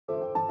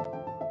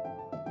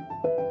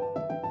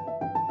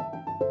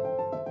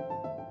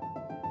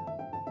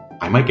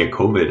I might get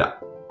COVID,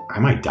 I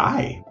might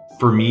die.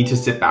 For me to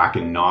sit back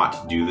and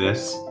not do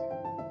this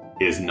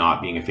is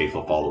not being a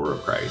faithful follower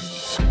of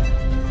Christ.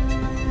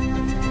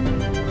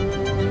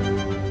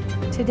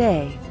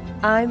 Today,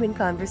 I'm in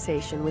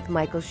conversation with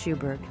Michael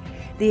Shewburg,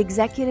 the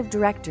Executive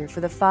Director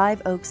for the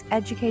Five Oaks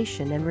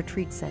Education and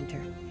Retreat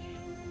Center.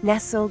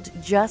 Nestled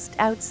just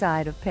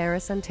outside of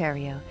Paris,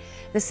 Ontario,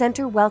 the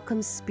center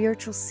welcomes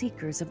spiritual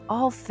seekers of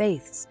all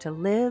faiths to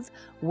live,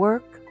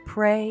 work,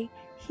 pray,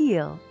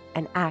 heal,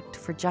 and act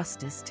for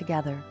justice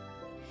together.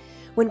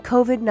 When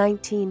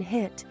COVID-19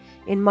 hit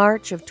in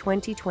March of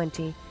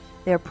 2020,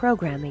 their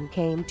programming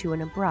came to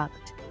an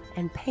abrupt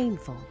and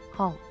painful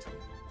halt.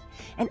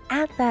 And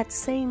at that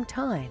same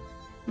time,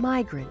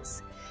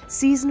 migrants,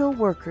 seasonal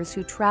workers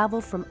who travel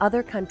from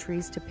other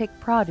countries to pick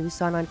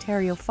produce on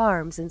Ontario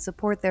farms and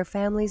support their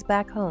families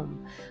back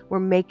home, were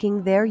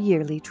making their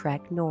yearly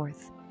trek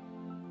north.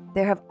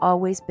 There have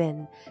always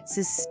been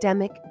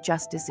systemic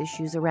justice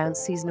issues around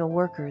seasonal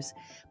workers,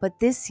 but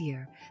this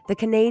year, the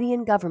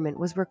Canadian government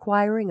was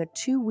requiring a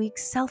 2-week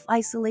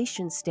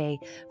self-isolation stay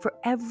for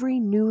every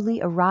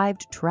newly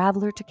arrived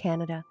traveler to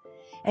Canada,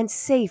 and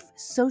safe,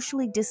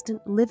 socially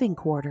distant living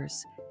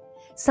quarters.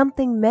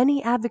 Something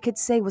many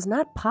advocates say was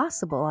not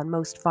possible on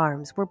most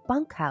farms, where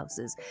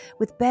bunkhouses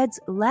with beds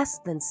less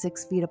than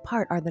 6 feet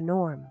apart are the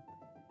norm.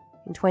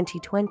 In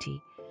 2020,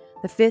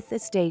 the Fifth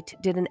Estate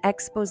did an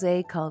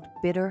exposé called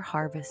Bitter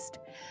Harvest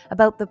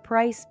about the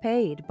price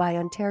paid by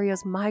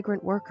Ontario's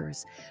migrant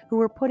workers who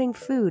were putting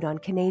food on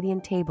Canadian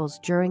tables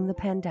during the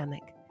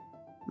pandemic.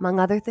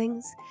 Among other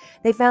things,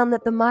 they found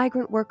that the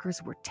migrant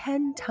workers were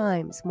 10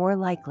 times more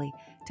likely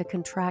to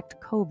contract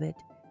COVID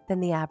than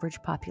the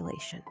average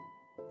population.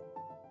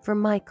 For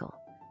Michael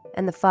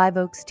and the Five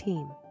Oaks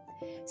team,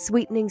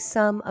 sweetening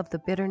some of the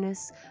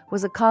bitterness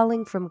was a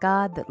calling from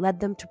God that led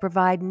them to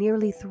provide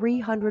nearly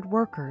 300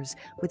 workers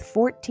with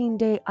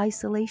 14-day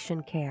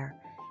isolation care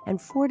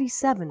and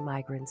 47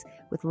 migrants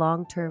with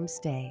long-term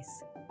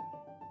stays.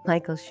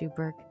 Michael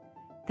Shewburg,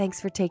 thanks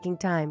for taking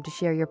time to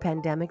share your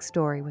pandemic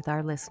story with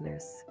our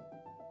listeners.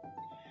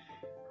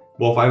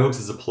 Well, Five Oaks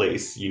is a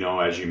place,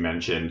 as you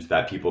mentioned,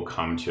 that people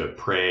come to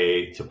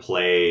pray, to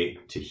play,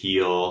 to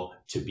heal,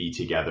 to be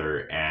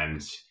together.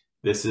 And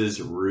this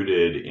is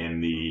rooted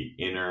in the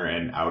inner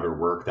and outer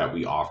work that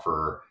we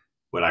offer,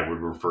 what I would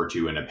refer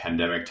to in a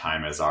pandemic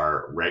time as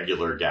our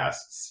regular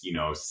guests.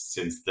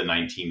 Since the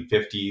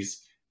 1950s,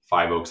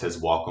 Five Oaks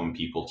has welcomed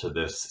people to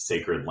this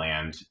sacred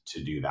land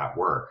to do that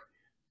work.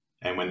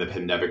 And when the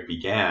pandemic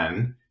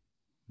began,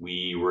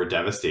 we were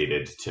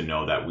devastated to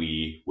know that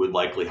we would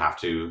likely have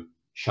to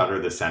shutter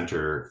the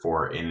center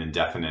for an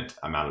indefinite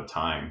amount of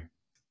time.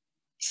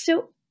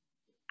 So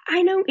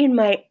I know in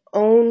my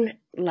own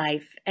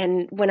life,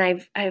 and when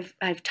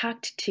I've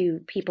talked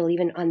to people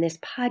even on this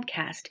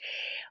podcast,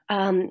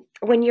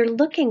 when you're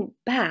looking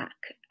back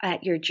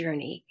at your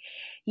journey,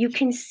 you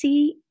can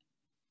see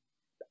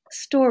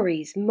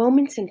stories,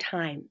 moments in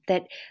time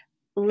that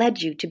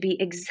led you to be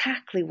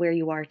exactly where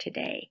you are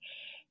today.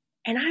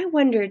 And I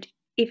wondered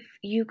if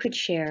you could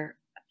share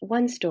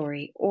one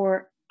story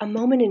or a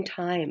moment in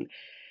time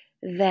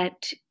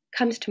that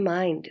comes to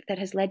mind that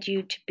has led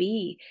you to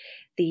be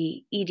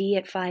the ED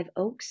at Five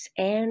Oaks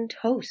and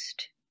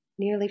host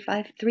nearly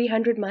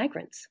 300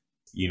 migrants.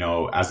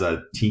 As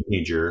a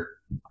teenager,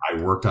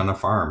 I worked on a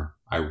farm.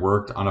 I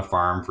worked on a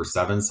farm for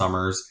 7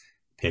 summers,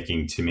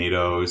 picking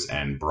tomatoes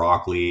and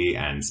broccoli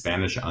and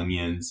Spanish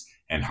onions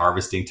and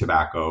harvesting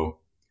tobacco.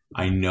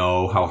 I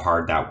know how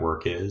hard that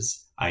work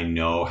is. I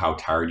know how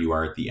tired you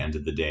are at the end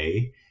of the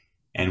day.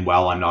 And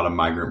while I'm not a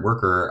migrant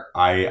worker,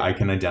 I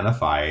can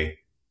identify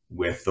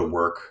with the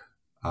work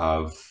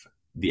of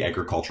the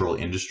agricultural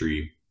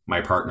industry.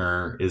 My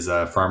partner is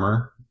a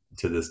farmer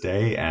to this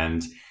day,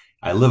 and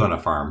I live on a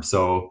farm.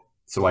 So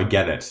I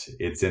get it.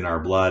 It's in our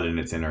blood and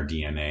it's in our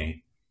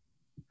DNA.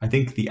 I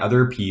think the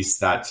other piece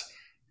that,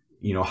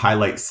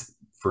 highlights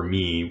for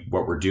me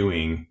what we're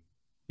doing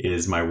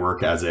is my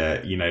work as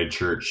a United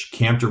Church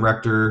camp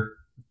director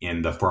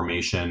in the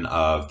formation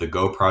of the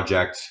Go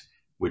Project,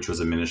 which was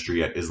a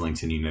ministry at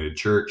Islington United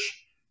Church.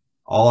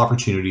 All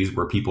opportunities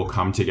where people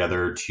come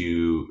together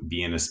to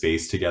be in a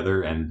space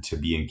together and to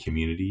be in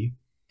community.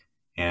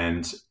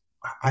 And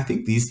I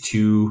think these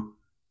two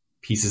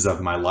pieces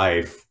of my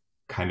life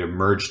kind of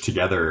merged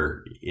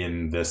together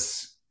in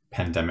this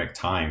pandemic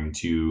time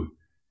to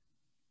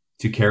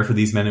care for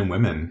these men and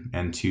women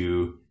and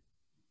to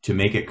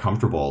make it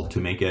comfortable, to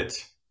make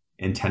it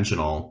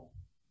intentional,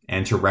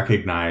 and to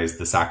recognize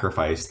the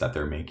sacrifice that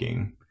they're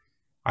making.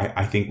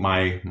 I think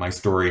my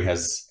story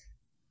has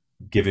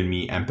given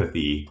me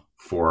empathy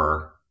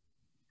for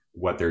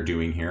what they're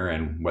doing here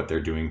and what they're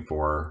doing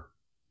for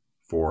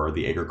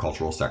the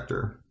agricultural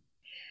sector.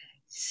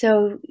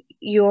 So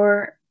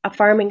you're a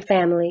farming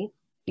family.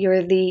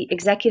 You're the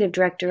executive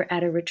director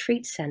at a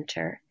retreat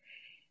center.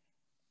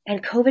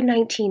 And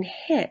COVID-19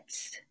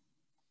 hits.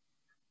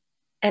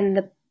 And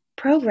the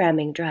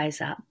programming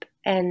dries up.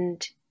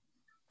 And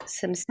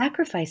some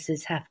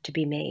sacrifices have to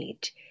be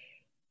made.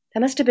 That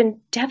must have been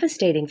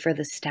devastating for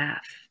the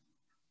staff.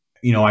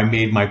 I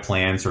made my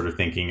plan sort of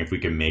thinking if we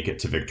could make it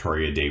to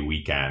Victoria Day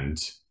weekend,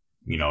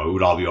 it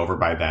would all be over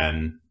by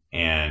then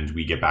and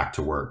we get back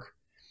to work.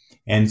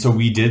 And so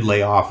we did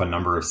lay off a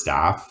number of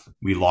staff.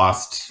 We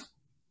lost,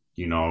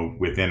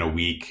 within a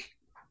week,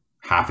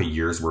 half a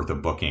year's worth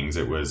of bookings.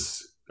 It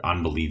was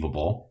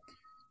unbelievable.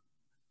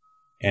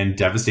 And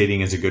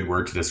devastating is a good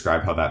word to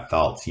describe how that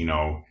felt.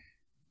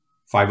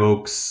 Five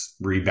Oaks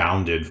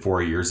rebounded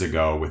 4 years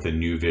ago with a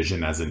new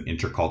vision as an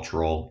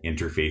intercultural,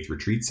 interfaith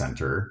retreat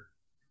center.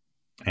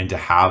 And to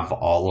have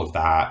all of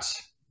that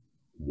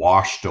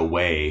washed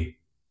away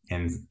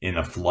in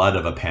a flood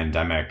of a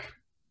pandemic,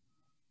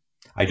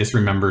 I just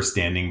remember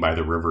standing by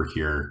the river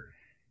here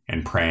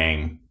and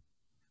praying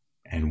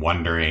and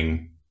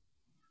wondering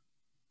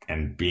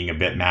and being a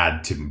bit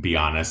mad, to be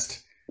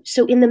honest.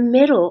 So in the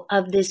middle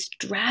of this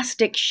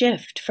drastic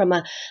shift from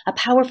a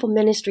powerful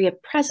ministry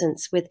of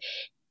presence with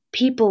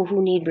people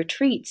who need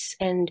retreats,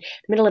 and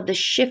the middle of the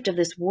shift of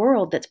this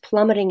world that's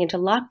plummeting into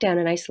lockdown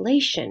and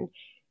isolation,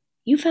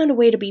 you found a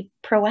way to be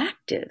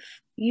proactive.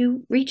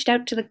 You reached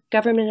out to the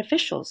government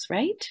officials,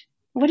 right?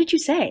 What did you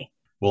say?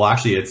 Well,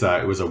 actually,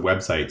 it was a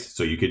website,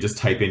 so you could just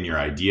type in your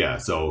idea.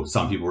 So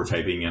some people were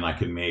typing in, I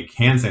could make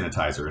hand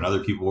sanitizer, and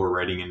other people were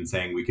writing in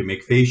saying we could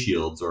make face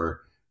shields.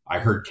 Or I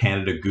heard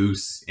Canada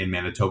Goose in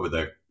Manitoba,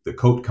 the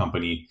coat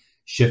company,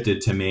 shifted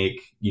to make,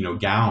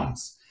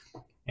 gowns.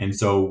 And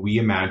so we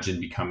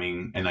imagined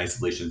becoming an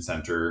isolation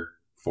center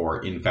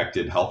for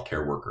infected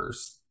healthcare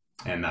workers,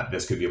 and that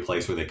this could be a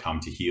place where they come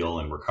to heal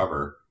and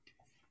recover.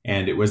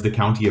 And it was the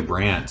County of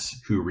Brant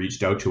who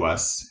reached out to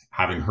us,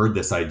 having heard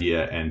this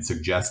idea, and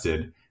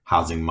suggested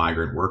housing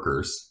migrant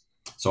workers.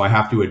 So I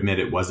have to admit,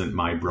 it wasn't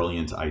my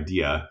brilliant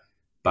idea,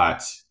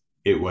 but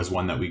it was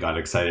one that we got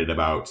excited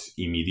about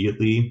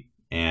immediately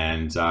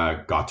and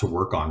got to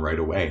work on right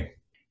away.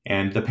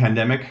 And the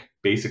pandemic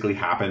basically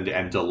happened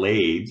and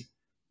delayed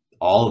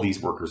all of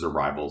these workers'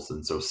 arrivals.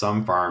 And so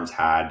some farms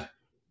had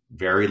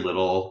very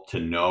little to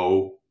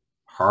no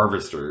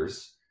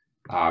harvesters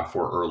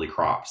for early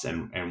crops.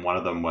 And one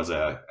of them was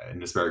an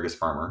asparagus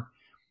farmer.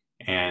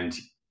 And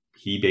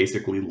he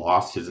basically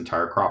lost his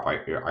entire crop. I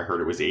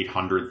heard it was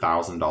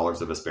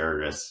 $800,000 of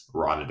asparagus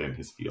rotted in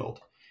his field.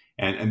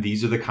 And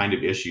these are the kind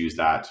of issues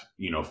that,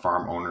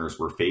 farm owners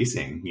were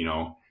facing,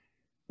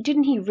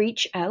 Didn't he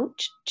reach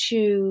out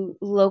to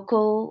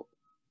local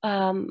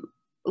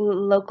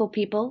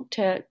people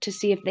to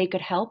see if they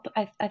could help?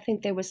 I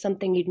think there was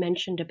something you'd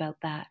mentioned about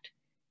that.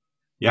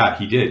 Yeah,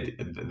 he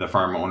did. The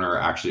farm owner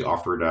actually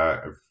offered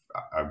a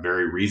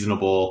very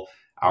reasonable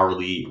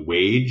hourly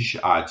wage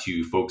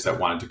to folks that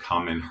wanted to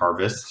come and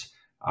harvest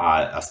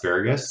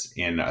asparagus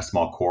in a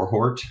small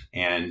cohort.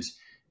 And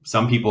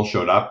some people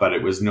showed up, but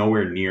it was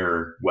nowhere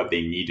near what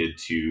they needed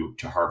to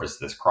harvest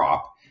this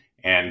crop.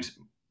 And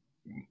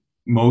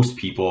most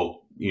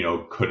people,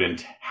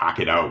 couldn't hack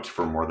it out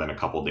for more than a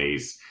couple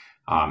days.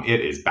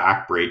 It is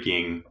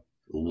backbreaking,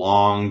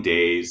 long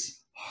days,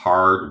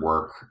 hard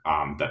work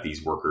that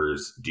these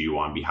workers do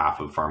on behalf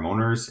of farm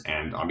owners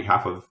and on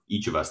behalf of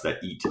each of us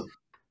that eat.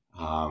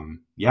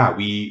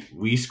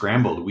 We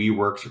scrambled. We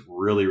worked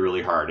really,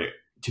 really hard.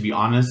 To be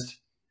honest,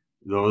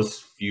 those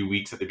few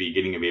weeks at the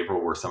beginning of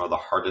April were some of the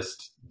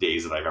hardest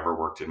days that I've ever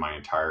worked in my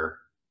entire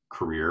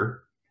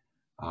career.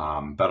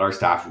 But our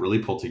staff really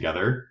pulled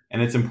together.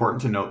 And it's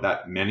important to note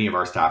that many of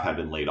our staff had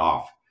been laid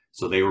off.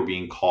 So they were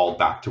being called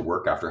back to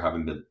work after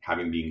having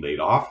been laid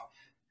off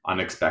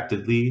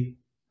unexpectedly,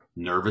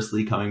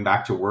 nervously coming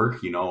back to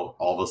work, all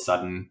of a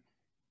sudden,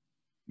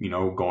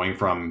 going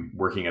from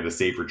working at a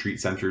safe retreat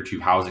center to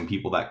housing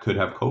people that could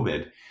have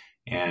COVID,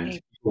 and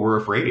people were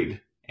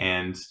afraid.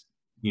 And,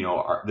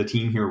 the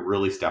team here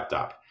really stepped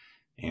up,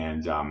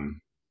 and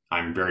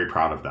I'm very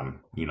proud of them.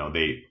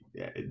 They've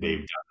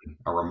done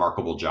a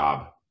remarkable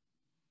job.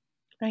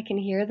 I can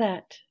hear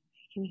that.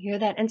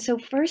 And so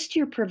first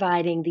you're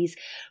providing these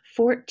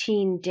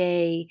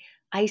 14-day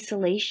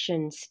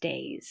isolation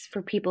stays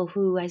for people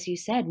who, as you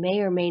said,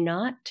 may or may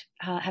not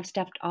have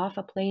stepped off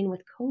a plane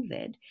with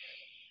COVID.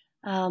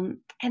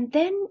 And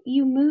then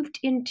you moved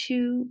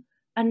into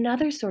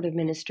another sort of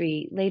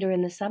ministry later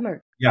in the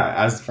summer. Yeah,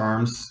 as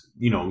farms,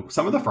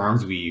 some of the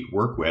farms we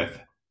work with,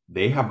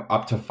 they have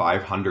up to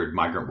 500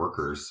 migrant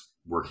workers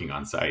working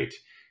on site.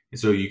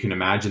 So you can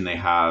imagine they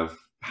have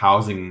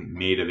housing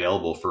made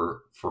available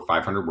for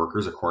 500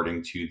 workers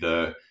according to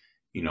the,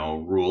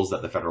 rules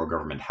that the federal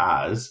government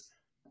has.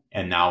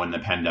 And now in the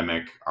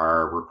pandemic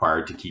are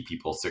required to keep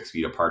people 6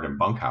 feet apart in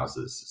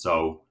bunkhouses.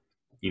 So,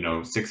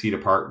 6 feet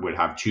apart would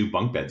have 2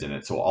 bunk beds in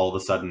it. So all of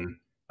a sudden,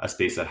 a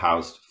space that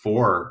housed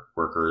 4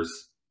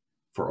 workers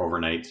for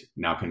overnight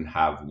now can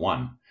have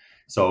 1.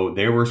 So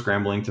they were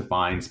scrambling to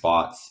find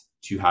spots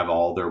to have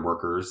all their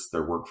workers,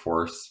 their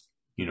workforce,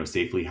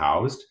 safely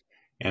housed,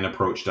 and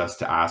approached us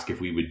to ask if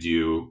we would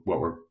do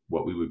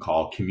what we would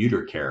call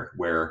commuter care,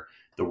 where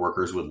the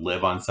workers would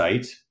live on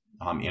site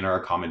in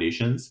our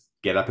accommodations,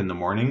 get up in the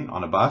morning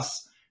on a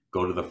bus,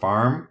 go to the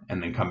farm,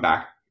 and then come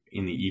back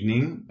in the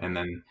evening, and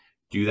then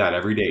do that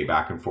every day,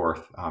 back and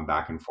forth.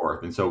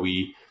 And so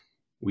we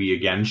We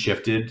again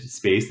shifted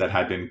space that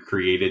had been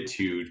created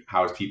to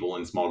house people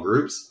in small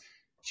groups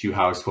to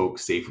house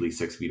folks safely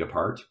 6 feet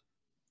apart.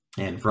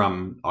 And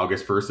from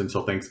August 1st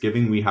until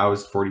Thanksgiving, we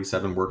housed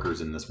 47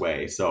 workers in this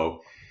way.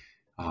 So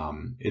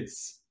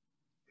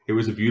it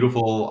was a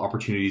beautiful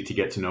opportunity to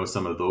get to know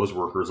some of those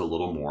workers a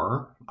little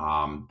more.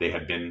 They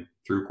had been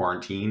through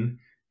quarantine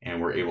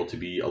and were able to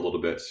be a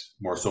little bit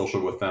more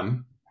social with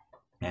them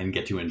and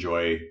get to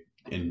enjoy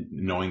in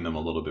knowing them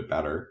a little bit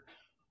better.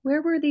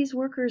 Where were these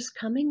workers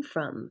coming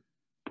from?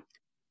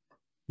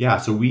 Yeah,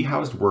 so we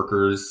housed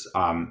workers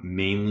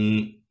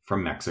mainly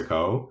from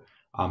Mexico,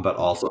 but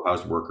also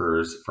housed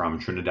workers from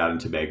Trinidad and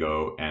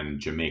Tobago and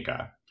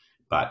Jamaica.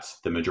 But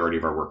the majority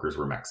of our workers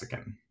were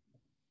Mexican.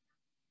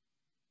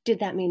 Did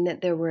that mean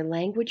that there were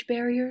language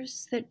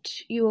barriers that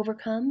you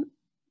overcome?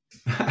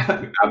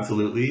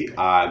 Absolutely.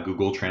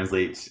 Google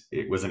Translate,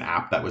 it was an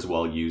app that was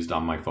well used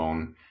on my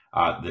phone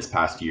this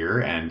past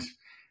year. And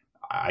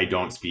I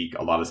don't speak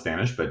a lot of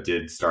Spanish, but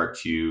did start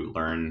to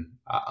learn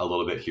a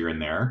little bit here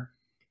and there.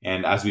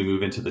 And as we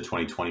move into the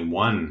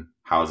 2021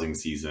 housing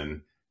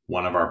season,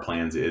 one of our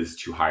plans is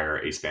to hire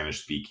a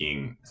Spanish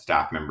speaking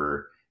staff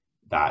member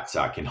that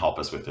can help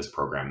us with this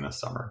program this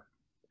summer.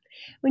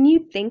 When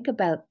you think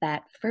about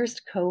that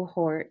first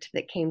cohort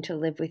that came to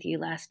live with you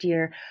last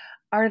year,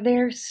 are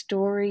there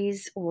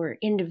stories or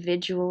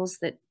individuals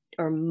that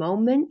or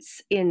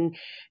moments in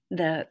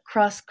the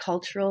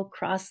cross-cultural,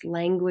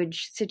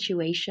 cross-language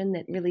situation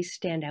that really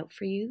stand out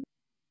for you?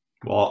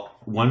 Well,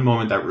 one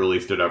moment that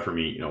really stood out for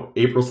me,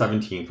 April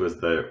 17th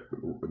was the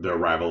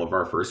arrival of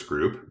our first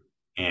group,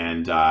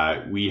 and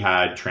we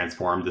had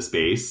transformed the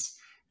space,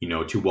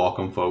 to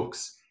welcome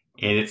folks,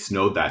 and it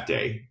snowed that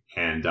day.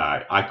 And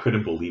I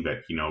couldn't believe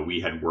it. We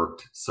had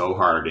worked so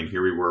hard, and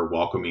here we were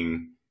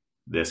welcoming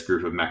this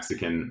group of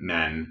Mexican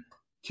men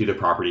to the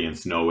property, and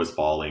snow was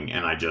falling.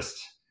 And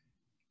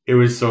it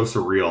was so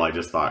surreal. I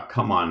just thought,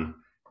 come on,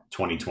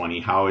 2020,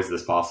 how is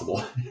this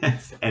possible?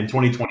 And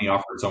 2020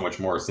 offered so much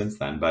more since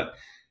then. But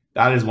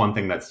that is one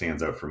thing that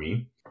stands out for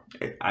me.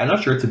 I'm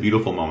not sure it's a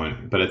beautiful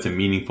moment, but it's a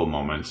meaningful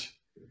moment.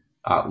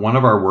 One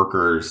of our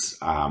workers,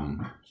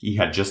 he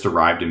had just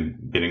arrived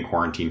and been in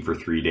quarantine for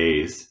 3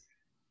 days.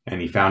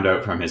 And he found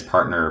out from his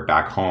partner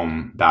back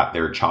home that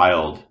their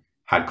child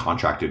had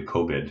contracted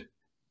COVID.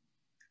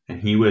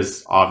 And he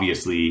was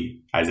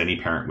obviously, as any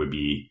parent would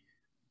be,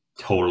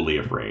 totally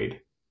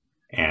afraid.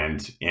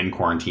 And in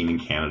quarantine in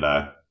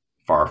Canada,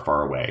 far,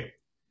 far away.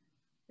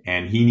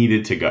 And he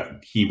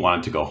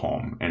wanted to go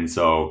home. And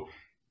so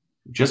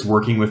just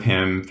working with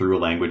him through a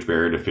language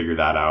barrier to figure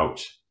that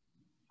out,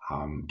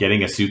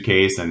 getting a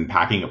suitcase and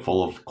packing it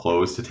full of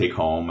clothes to take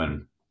home,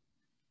 and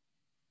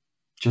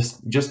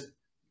just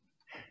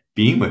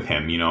being with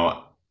him,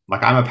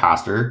 like I'm a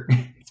pastor,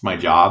 it's my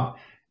job.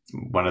 It's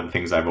one of the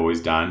things I've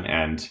always done.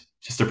 And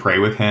just to pray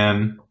with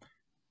him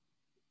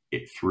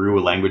through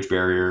a language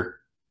barrier,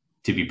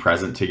 to be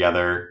present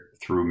together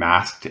through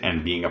masked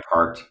and being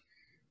apart.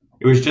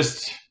 It was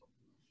just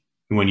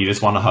when you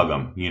just want to hug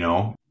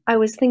him, I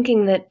was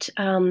thinking that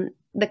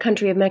the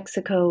country of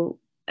Mexico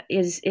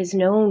is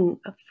known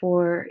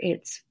for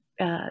its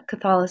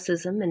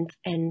Catholicism, and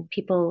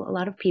a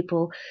lot of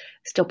people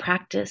still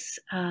practice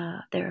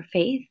their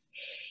faith.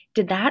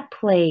 Did that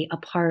play a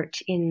part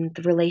in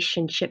the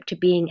relationship to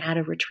being at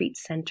a retreat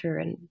center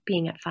and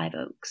being at Five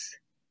Oaks?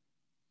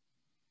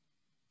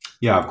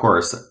 Yeah, of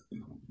course.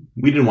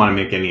 We didn't want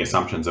to make any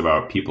assumptions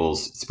about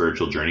people's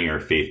spiritual journey or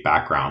faith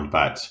background,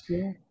 but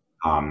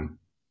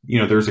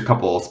there's a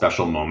couple of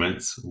special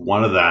moments.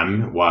 One of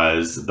them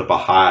was the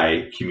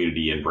Baha'i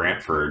community in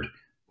Brantford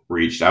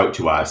reached out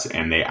to us,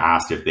 and they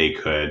asked if they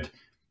could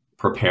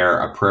prepare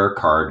a prayer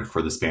card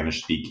for the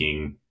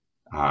Spanish-speaking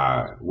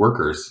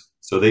workers.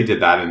 So they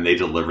did that, and they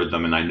delivered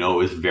them. And I know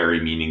it was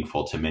very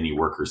meaningful to many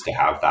workers to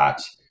have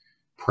that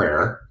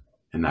prayer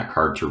and that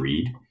card to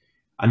read.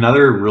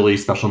 Another really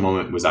special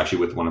moment was actually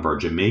with one of our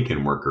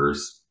Jamaican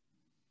workers.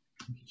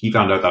 He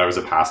found out that I was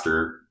a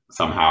pastor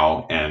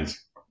somehow, and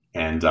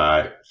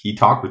he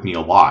talked with me a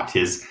lot.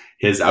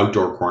 His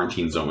outdoor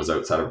quarantine zone was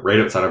right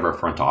outside of our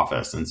front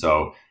office, and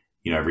so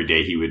every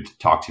day he would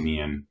talk to me,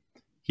 and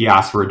he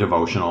asked for a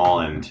devotional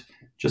and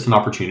just an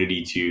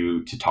opportunity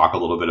to talk a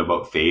little bit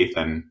about faith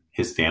and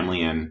his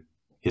family and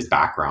his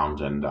background.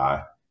 And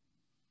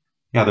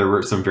there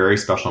were some very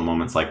special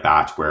moments like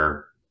that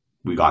where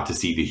we got to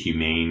see the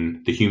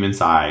human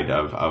side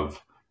of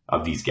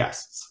these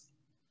guests.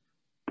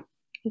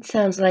 It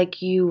sounds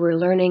like you were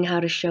learning how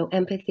to show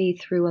empathy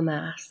through a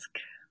mask.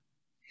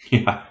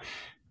 Yeah,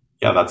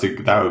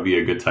 that would be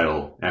a good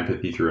title,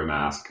 Empathy Through a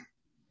Mask.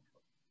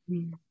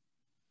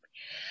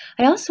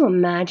 I also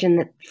imagine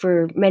that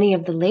for many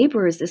of the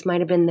laborers, this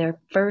might have been their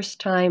first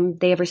time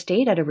they ever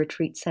stayed at a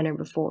retreat center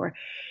before.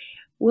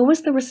 What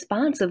was the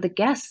response of the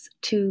guests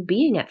to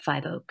being at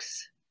Five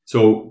Oaks?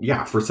 So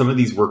yeah, for some of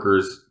these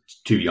workers,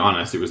 to be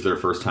honest, it was their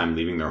first time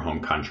leaving their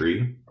home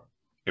country.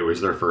 It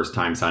was their first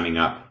time signing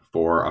up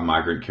for a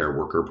migrant care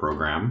worker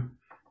program.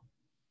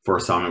 For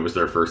some, it was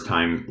their first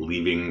time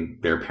leaving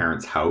their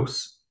parents'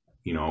 house.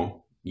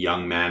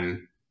 Young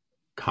men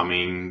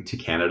coming to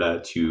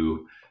Canada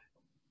to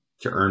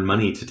earn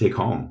money to take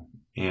home.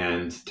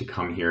 And to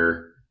come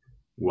here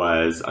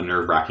was a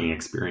nerve-wracking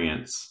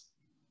experience.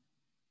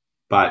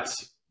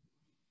 But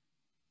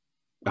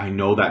I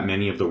know that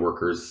many of the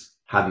workers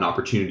had an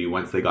opportunity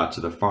once they got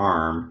to the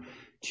farm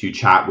to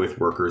chat with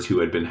workers who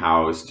had been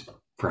housed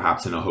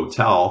perhaps in a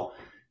hotel,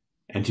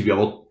 and to be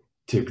able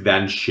to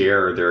then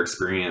share their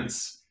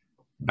experience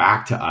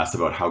back to us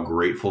about how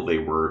grateful they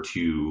were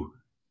to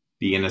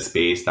be in a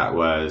space that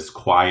was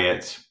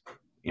quiet,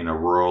 in a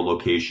rural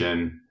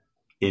location,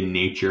 in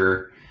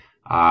nature.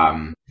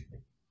 I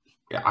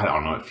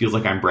don't know, it feels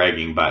like I'm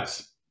bragging,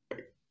 but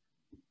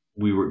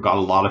got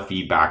a lot of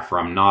feedback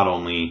from not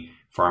only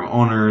farm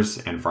owners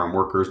and farm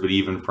workers, but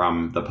even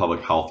from the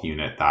public health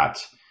unit,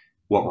 that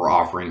what we're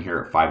offering here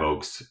at Five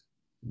Oaks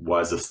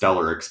was a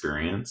stellar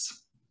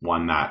experience,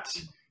 one that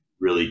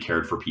really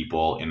cared for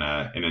people in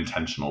an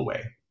intentional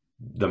way.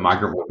 The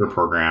migrant worker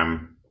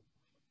program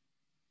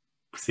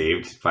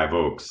saved Five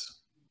Oaks.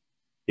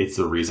 It's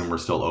the reason we're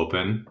still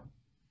open.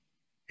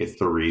 It's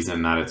the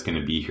reason that it's going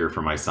to be here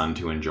for my son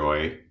to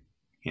enjoy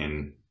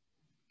in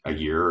a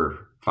year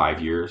or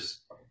 5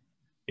 years.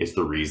 It's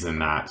the reason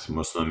that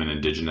Muslim and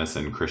Indigenous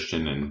and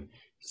Christian and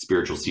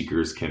spiritual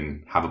seekers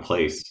can have a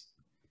place.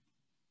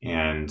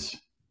 And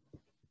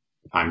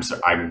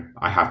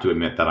I have to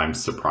admit that I'm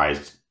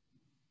surprised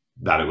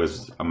that it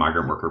was a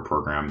migrant worker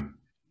program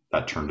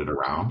that turned it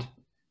around.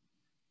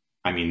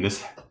 I mean,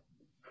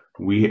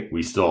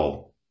 we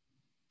still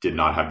did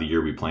not have the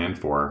year we planned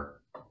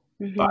for,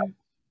 but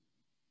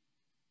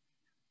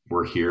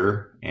we're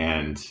here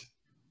and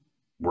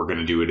we're going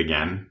to do it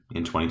again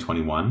in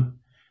 2021.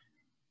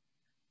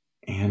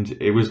 And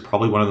it was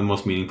probably one of the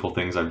most meaningful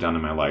things I've done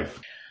in my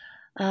life.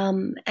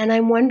 And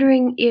I'm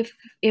wondering if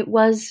it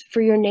was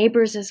for your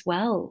neighbors as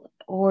well,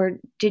 or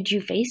did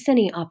you face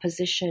any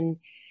opposition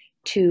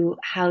to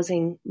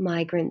housing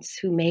migrants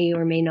who may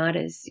or may not,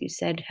 as you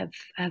said,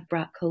 have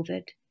brought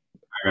COVID?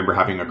 I remember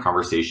having a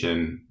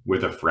conversation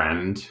with a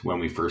friend when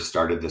we first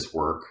started this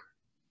work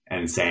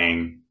and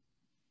saying,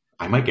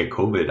 I might get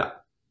COVID,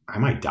 I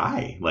might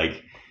die.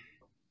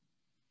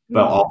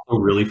 But also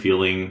really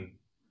feeling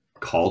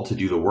called to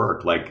do the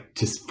work.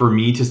 For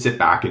me to sit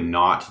back and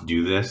not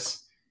do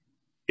this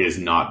is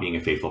not being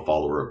a faithful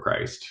follower of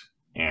Christ.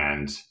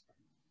 And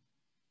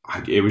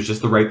it was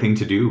just the right thing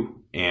to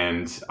do.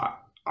 And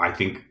I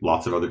think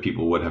lots of other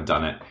people would have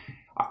done it.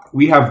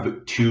 We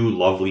have two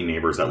lovely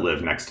neighbors that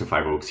live next to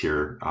Five Oaks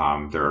here.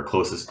 They're our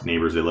closest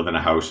neighbors. They live in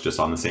a house just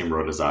on the same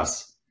road as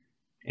us.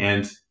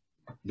 And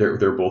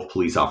they're both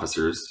police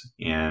officers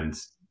and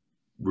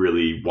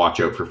really watch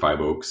out for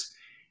Five Oaks.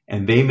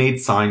 And they made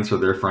signs for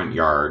their front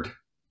yard.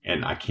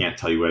 And I can't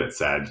tell you what it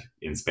said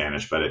in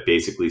Spanish, but it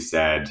basically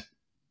said,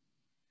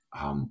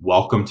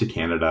 welcome to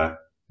Canada.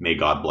 May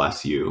God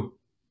bless you.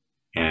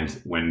 And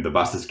when the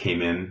buses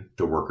came in,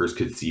 the workers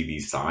could see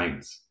these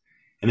signs.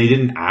 And they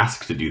didn't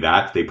ask to do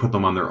that. They put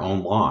them on their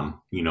own lawn,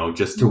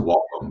 just to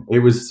welcome. It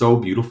was so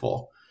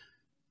beautiful.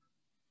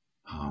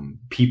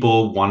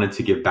 People wanted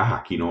to give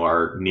back.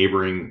 Our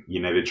neighboring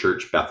United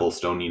Church, Bethel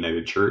Stone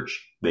United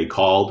Church, they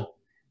called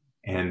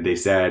and they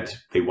said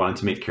they wanted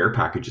to make care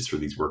packages for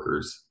these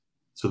workers.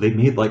 So they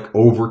made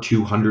over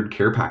 200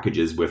 care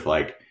packages with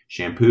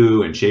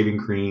shampoo and shaving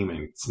cream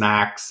and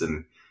snacks,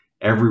 and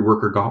every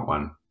worker got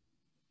one.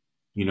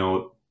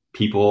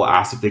 People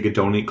asked if they could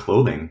donate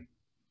clothing.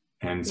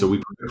 And so we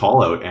put the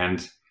call out,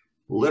 and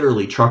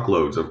literally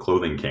truckloads of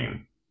clothing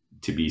came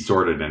to be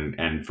sorted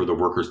and for the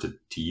workers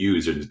to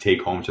use or to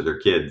take home to their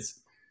kids.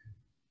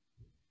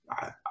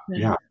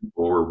 Yeah,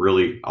 people were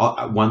really.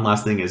 One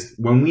last thing is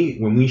when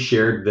we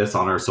shared this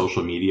on our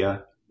social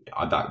media,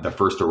 the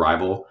first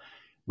arrival,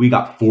 we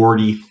got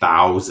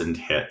 40,000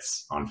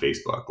 hits on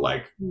Facebook.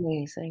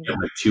 Amazing.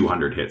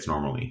 200 hits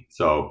normally.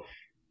 So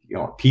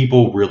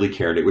people really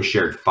cared. It was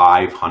shared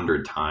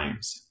 500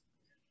 times.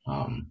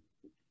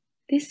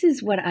 This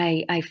is what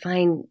I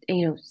find,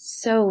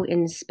 so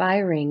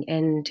inspiring,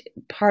 and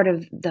part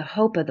of the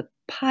hope of the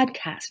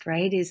podcast,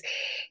 right, is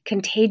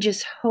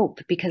contagious hope,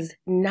 because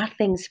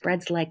nothing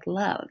spreads like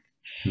love.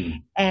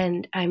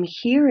 And I'm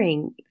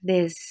hearing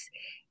this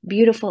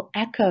beautiful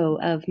echo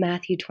of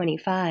Matthew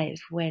 25,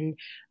 when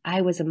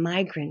I was a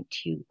migrant,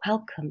 you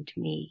welcomed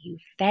me, you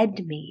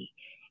fed me,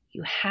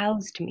 you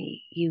housed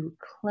me, you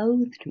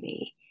clothed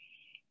me.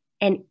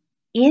 And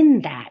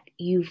in that,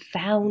 you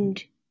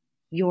found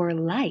your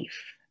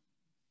life.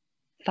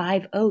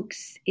 Five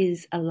Oaks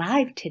is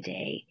alive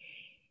today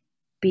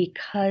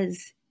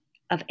because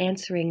of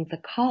answering the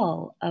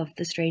call of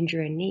the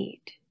stranger in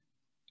need.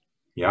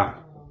 Yeah,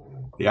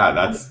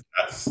 that's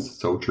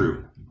so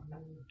true.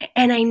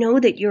 And I know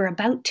that you're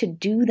about to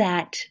do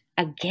that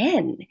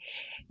again.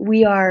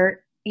 We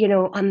are,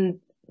 in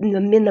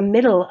the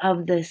middle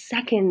of the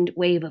second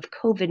wave of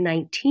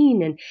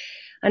COVID-19, and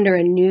under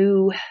a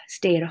new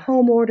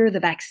stay-at-home order.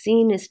 The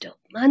vaccine is still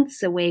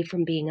months away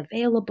from being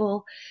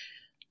available.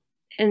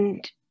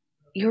 And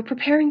you're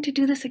preparing to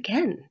do this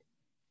again.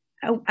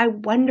 I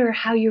wonder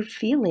how you're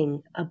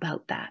feeling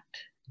about that.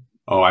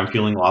 Oh, I'm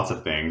feeling lots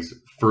of things.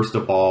 first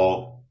of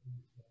all,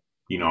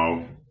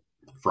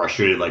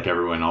 frustrated like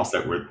everyone else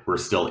that we're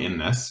still in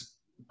this.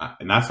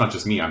 And that's not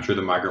just me. I'm sure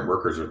the migrant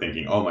workers are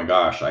thinking, oh my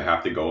gosh, I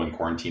have to go in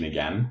quarantine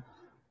again.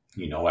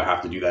 I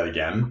have to do that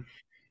again.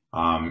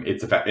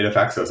 It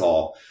affects us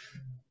all.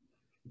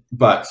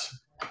 But,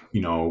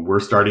 we're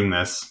starting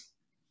this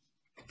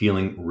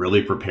feeling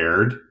really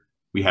prepared.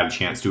 We had a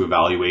chance to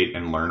evaluate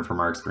and learn from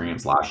our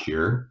experience last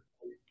year.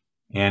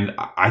 And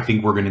I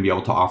think we're going to be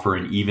able to offer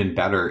an even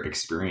better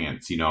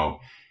experience.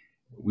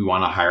 We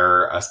want to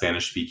hire a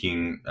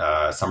Spanish-speaking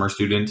summer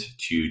student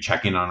to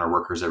check in on our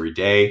workers every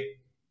day.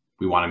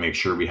 We want to make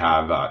sure we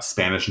have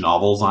Spanish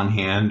novels on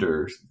hand,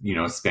 or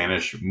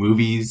Spanish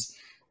movies,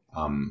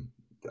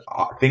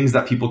 things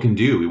that people can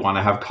do. We want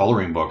to have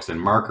coloring books and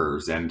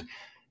markers, and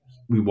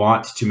we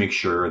want to make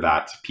sure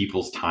that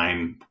people's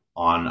time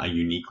on a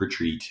unique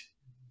retreat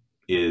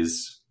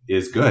is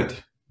good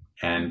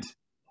and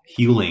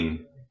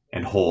healing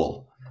and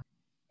whole.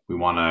 We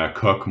want to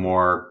cook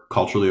more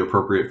culturally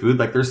appropriate food.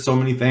 Like, there's so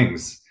many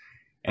things,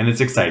 and it's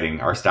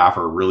exciting. Our staff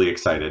are really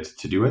excited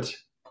to do it.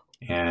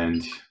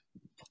 And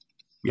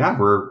yeah,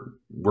 we're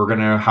going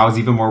to house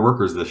even more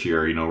workers this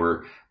year.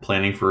 We're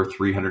planning for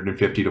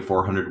 350 to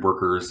 400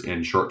 workers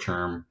in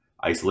short-term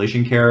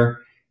isolation care,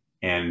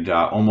 and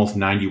almost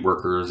 90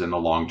 workers in the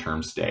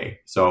long-term stay.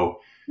 So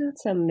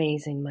that's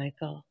amazing,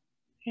 Michael.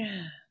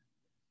 Yeah.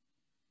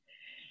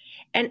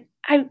 And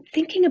I'm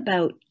thinking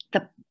about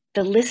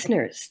the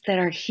listeners that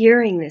are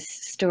hearing this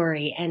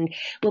story, and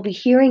will be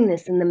hearing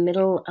this in the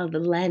middle of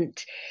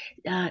Lent,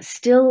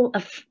 still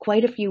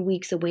quite a few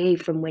weeks away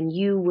from when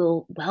you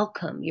will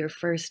welcome your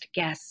first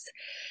guests.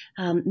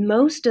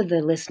 Most of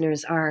the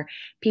listeners are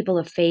people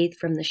of faith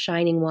from the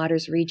Shining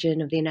Waters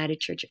region of the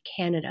United Church of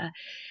Canada.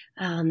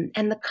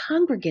 And the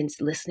congregants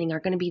listening are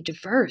going to be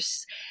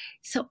diverse.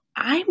 So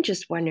I'm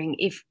just wondering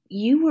if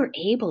you were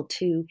able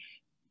to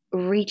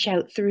reach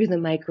out through the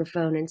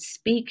microphone and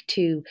speak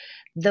to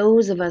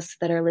those of us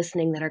that are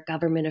listening that are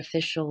government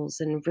officials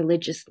and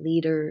religious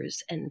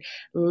leaders and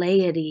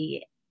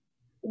laity.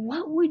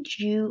 What would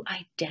you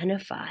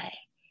identify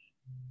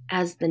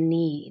as the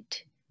need?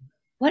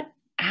 What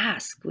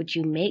ask would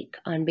you make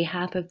on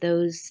behalf of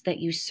those that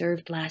you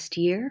served last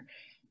year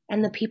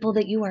and the people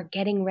that you are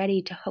getting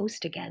ready to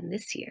host again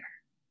this year?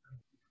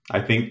 I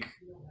think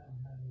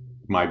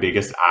my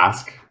biggest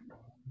ask,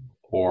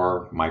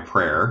 or my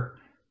prayer,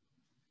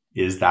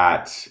 is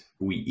that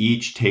we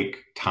each take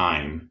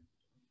time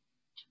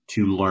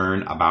to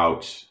learn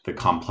about the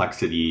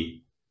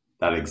complexity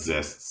that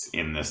exists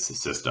in this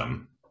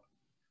system.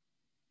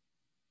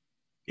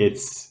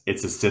 It's a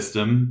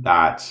system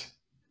that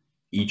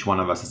each one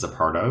of us is a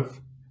part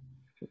of.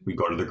 We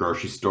go to the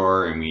grocery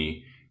store and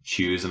we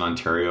choose an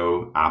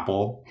Ontario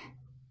apple.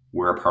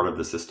 We're a part of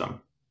the system.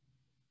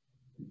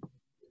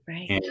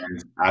 Right.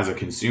 And as a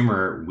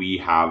consumer, we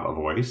have a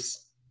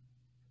voice.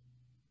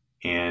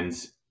 And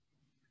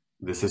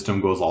the system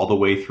goes all the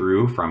way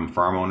through, from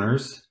farm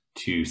owners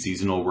to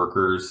seasonal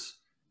workers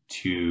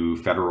to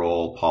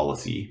federal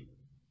policy.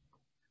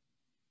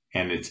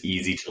 And it's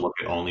easy to look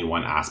at only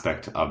one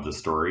aspect of the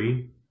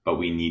story, but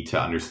we need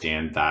to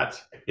understand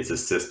that it's a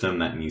system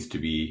that needs to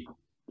be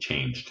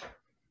changed.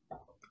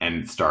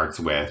 And it starts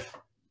with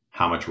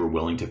how much we're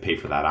willing to pay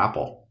for that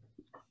apple.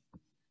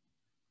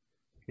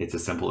 It's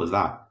as simple as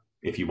that.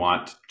 If you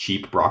want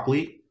cheap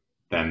broccoli,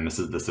 then this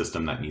is the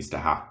system that needs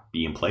to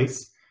be in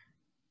place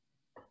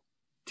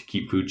to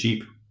keep food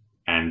cheap.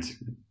 And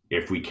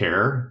if we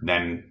care,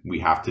 then we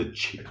have to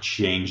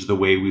change the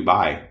way we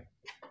buy.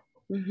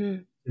 Mm-hmm.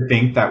 To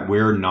think that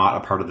we're not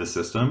a part of the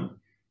system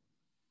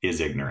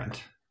is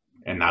ignorant.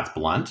 And that's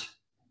blunt,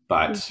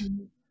 but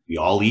we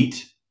all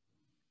eat.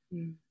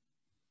 Mm.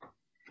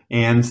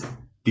 And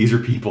these are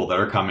people that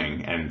are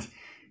coming and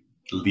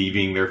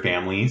leaving their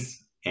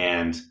families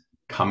and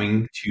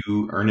coming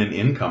to earn an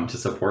income to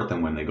support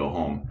them when they go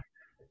home.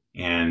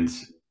 And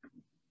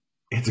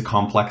it's a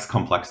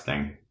complex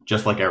thing,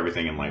 just like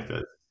everything in life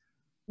is.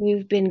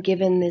 You've been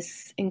given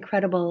this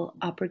incredible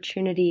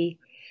opportunity,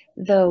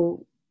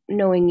 though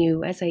knowing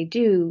you as I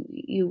do,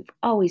 you've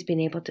always been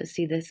able to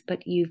see this,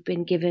 but you've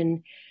been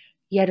given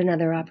yet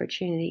another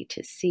opportunity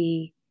to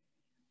see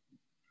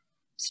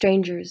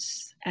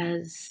strangers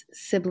as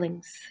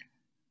siblings,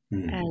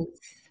 as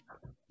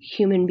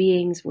human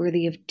beings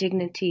worthy of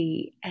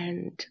dignity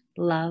and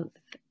love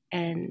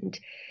and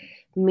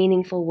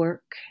meaningful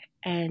work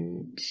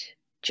and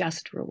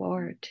just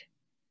reward.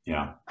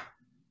 Yeah.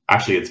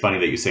 Actually, it's funny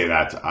that you say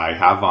that. I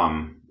have,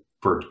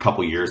 for a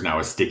couple of years now,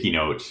 a sticky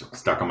note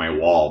stuck on my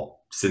wall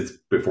since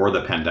before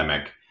the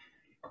pandemic.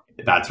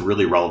 That's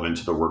really relevant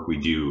to the work we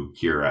do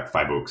here at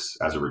Five Oaks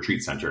as a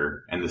retreat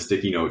center. And the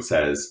sticky note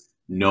says,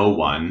 no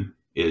one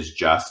is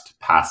just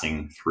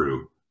passing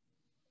through.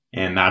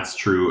 And that's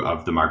true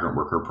of the migrant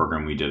worker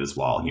program we did as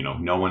well. You know,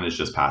 no one is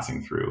just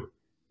passing through.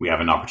 We have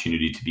an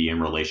opportunity to be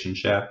in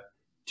relationship,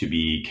 to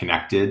be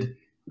connected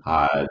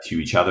to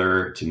each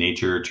other, to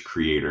nature, to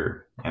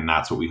creator. And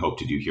that's what we hope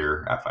to do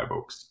here at Five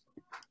Oaks.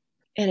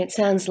 And it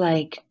sounds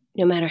like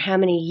no matter how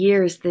many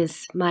years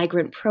this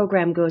migrant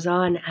program goes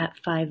on at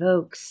Five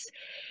Oaks,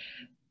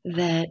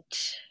 that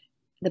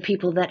the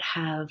people that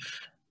have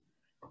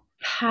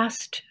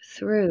passed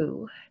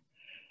through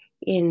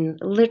in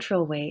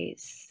literal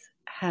ways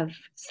have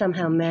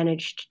somehow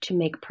managed to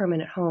make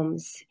permanent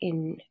homes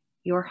in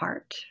your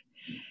heart.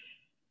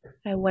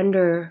 I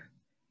wonder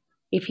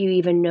if you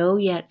even know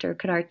yet or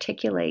could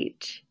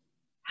articulate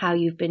how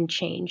you've been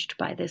changed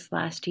by this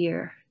last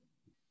year.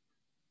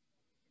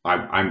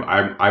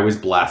 I was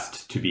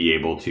blessed to be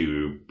able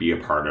to be a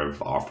part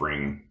of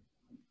offering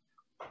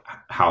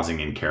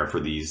housing and care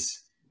for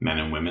these men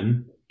and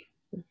women.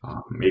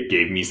 It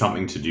gave me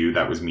something to do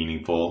that was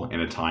meaningful in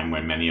a time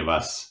when many of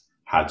us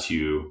had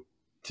to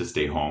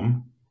stay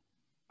home.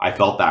 I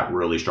felt that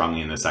really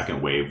strongly in the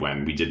second wave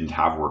when we didn't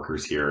have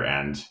workers here,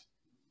 and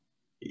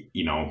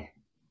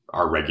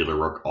our regular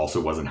work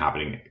also wasn't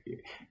happening.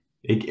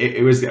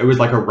 It was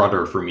like a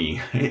rudder for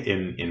me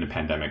in the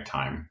pandemic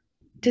time.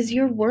 Does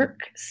your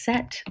work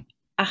set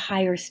a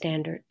higher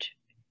standard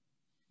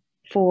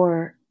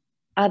for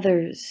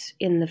others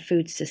in the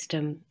food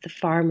system, the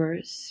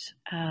farmers,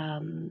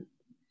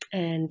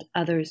 and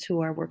others who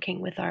are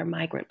working with our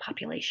migrant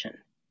population?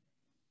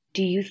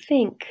 Do you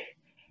think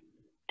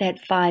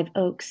that Five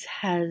Oaks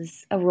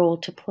has a role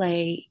to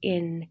play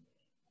in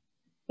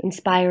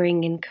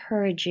inspiring,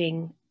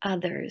 encouraging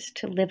others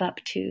to live up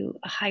to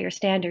a higher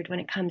standard when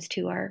it comes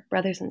to our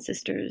brothers and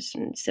sisters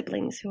and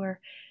siblings who are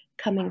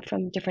coming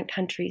from different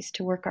countries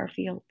to work our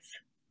fields?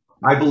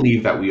 I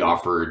believe that we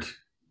offered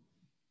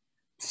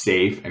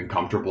safe and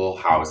comfortable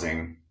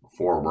housing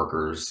for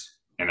workers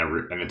in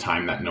a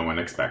time that no one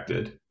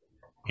expected.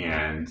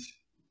 And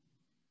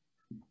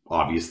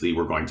obviously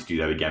we're going to do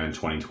that again in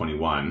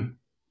 2021.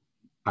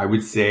 I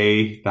would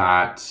say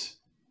that,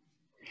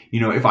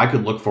 if I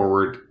could look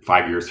forward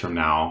 5 years from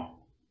now,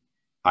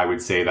 I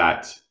would say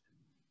that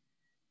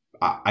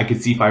I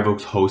could see Five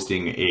Oaks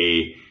hosting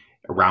a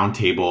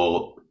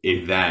roundtable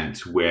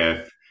event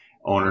with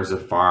owners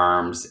of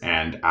farms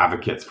and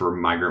advocates for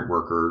migrant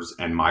workers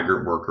and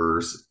migrant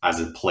workers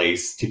as a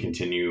place to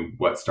continue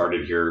what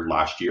started here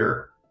last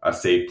year, a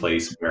safe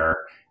place where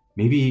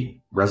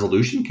maybe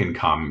resolution can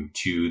come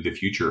to the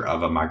future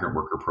of a migrant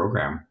worker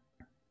program.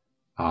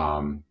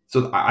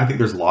 So I think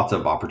there's lots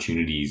of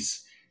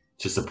opportunities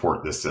to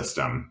support this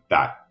system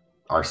that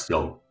are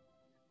still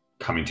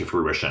coming to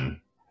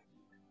fruition.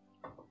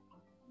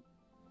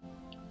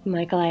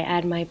 Michael, I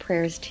add my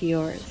prayers to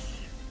yours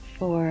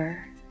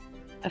for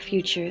a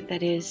future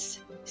that is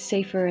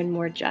safer and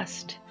more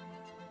just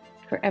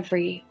for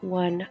every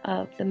one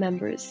of the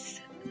members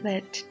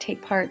that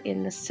take part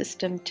in the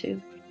system too.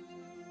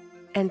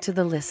 And to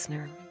the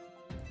listener,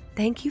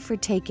 thank you for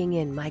taking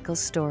in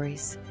Michael's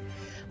stories.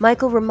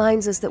 Michael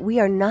reminds us that we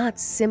are not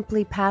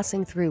simply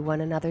passing through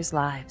one another's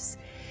lives.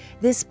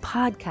 This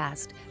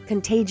podcast,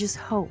 Contagious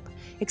Hope,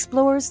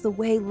 explores the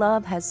way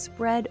love has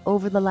spread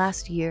over the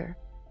last year.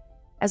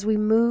 As we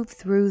move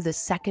through the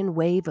second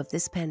wave of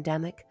this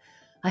pandemic,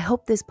 I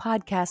hope this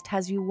podcast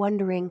has you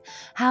wondering,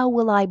 how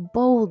will I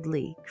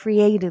boldly,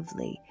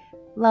 creatively,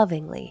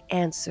 lovingly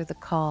answer the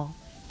call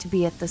to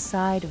be at the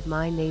side of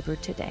my neighbor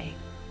today?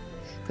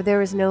 For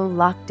there is no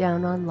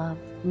lockdown on love,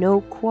 no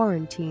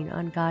quarantine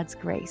on God's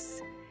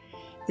grace.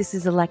 This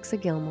is Alexa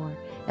Gilmour,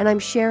 and I'm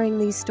sharing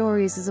these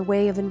stories as a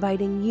way of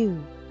inviting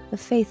you, the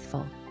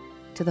faithful,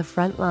 to the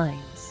front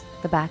lines,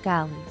 the back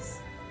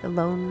alleys, the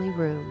lonely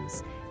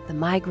rooms, the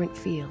migrant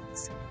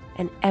fields,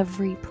 and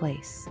every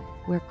place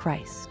where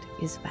Christ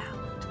is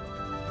found.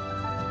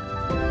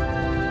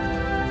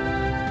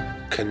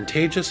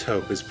 Contagious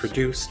Hope is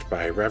produced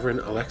by Reverend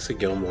Alexa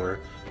Gilmour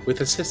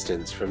with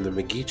assistance from the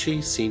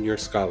McGeechee Senior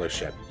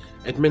Scholarship,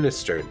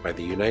 administered by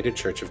the United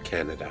Church of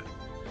Canada.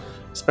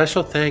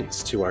 Special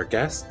thanks to our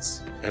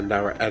guests and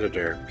our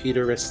editor,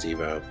 Peter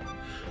Restivo.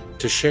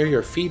 To share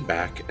your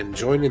feedback and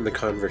join in the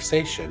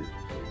conversation,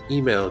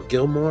 email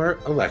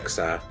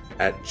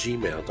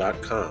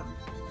gilmouralexa@gmail.com.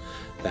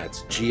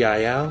 That's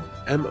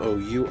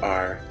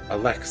GILMOUR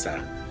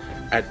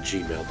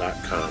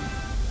Alexa@gmail.com.